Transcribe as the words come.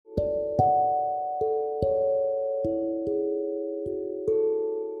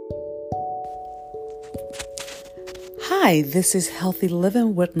Hi, this is Healthy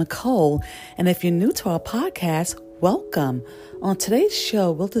Living with Nicole, and if you're new to our podcast, welcome. On today's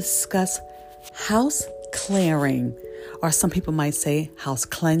show, we'll discuss house clearing, or some people might say house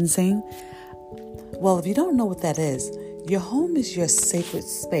cleansing. Well, if you don't know what that is, your home is your sacred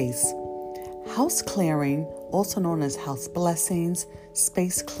space. House clearing, also known as house blessings,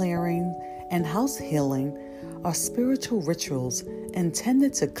 space clearing, and house healing, are spiritual rituals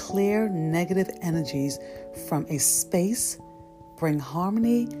intended to clear negative energies from a space, bring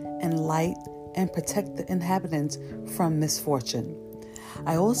harmony and light, and protect the inhabitants from misfortune.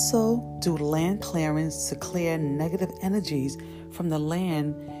 I also do land clearings to clear negative energies from the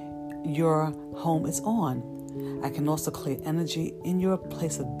land your home is on. I can also clear energy in your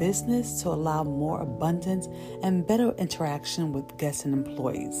place of business to allow more abundance and better interaction with guests and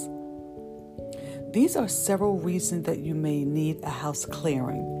employees. These are several reasons that you may need a house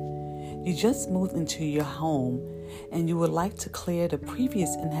clearing. You just moved into your home and you would like to clear the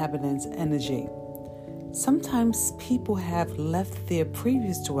previous inhabitants' energy. Sometimes people have left their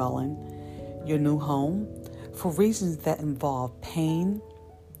previous dwelling, your new home, for reasons that involve pain,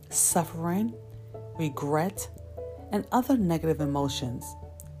 suffering, regret, and other negative emotions.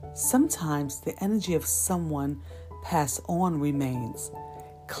 Sometimes the energy of someone passed on remains.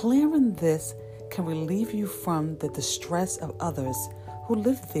 Clearing this can relieve you from the distress of others who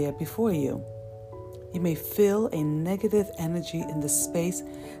lived there before you. You may feel a negative energy in the space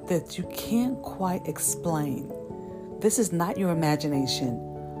that you can't quite explain. This is not your imagination,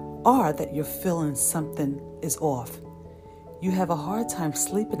 or that you're feeling something is off. You have a hard time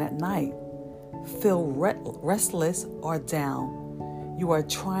sleeping at night, feel restless or down. You are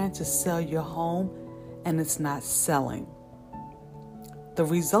trying to sell your home and it's not selling. The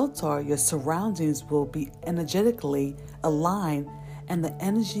results are your surroundings will be energetically aligned and the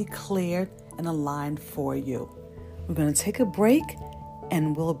energy cleared and aligned for you. We're going to take a break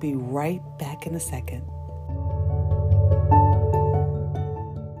and we'll be right back in a second.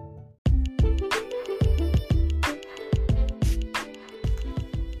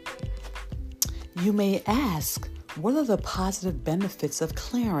 You may ask, what are the positive benefits of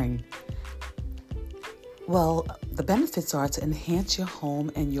clearing? Well, the benefits are to enhance your home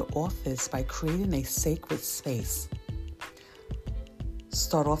and your office by creating a sacred space.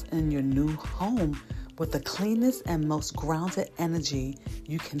 Start off in your new home with the cleanest and most grounded energy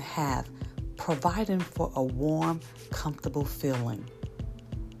you can have, providing for a warm, comfortable feeling.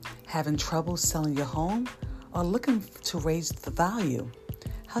 Having trouble selling your home or looking to raise the value?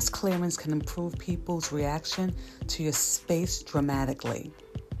 House clearings can improve people's reaction to your space dramatically.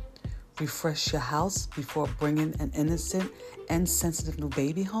 Refresh your house before bringing an innocent and sensitive new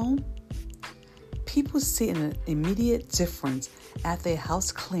baby home? People see an immediate difference after a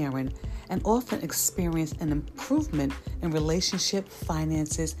house clearing and often experience an improvement in relationship,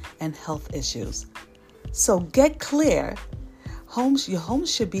 finances, and health issues. So get clear. Your home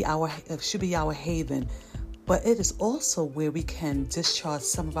should be our haven, but it is also where we can discharge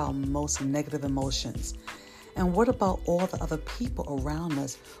some of our most negative emotions. And what about all the other people around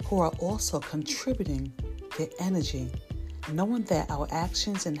us who are also contributing their energy? Knowing that our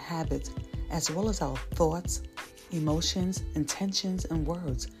actions and habits, as well as our thoughts, emotions, intentions, and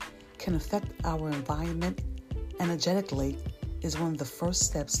words, can affect our environment energetically is one of the first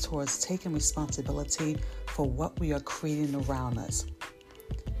steps towards taking responsibility for what we are creating around us.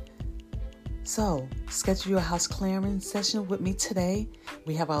 So, schedule your house clearing session with me today.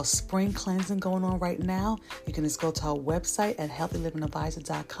 We have our spring cleansing going on right now. You can just go to our website at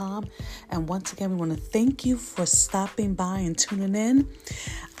healthylivingadvisor.com. And once again, we want to thank you for stopping by and tuning in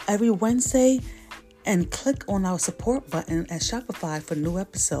every Wednesday, and click on our support button at Shopify for new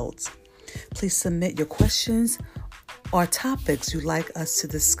episodes. Please submit your questions or topics you'd like us to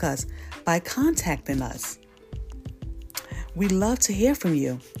discuss by contacting us. We'd love to hear from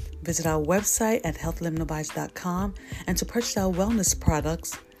you. Visit our website at healthylivingadvisor.com, and to purchase our wellness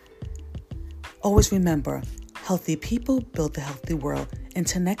products, always remember, healthy people build a healthy world.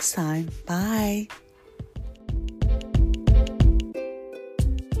 Until next time, bye.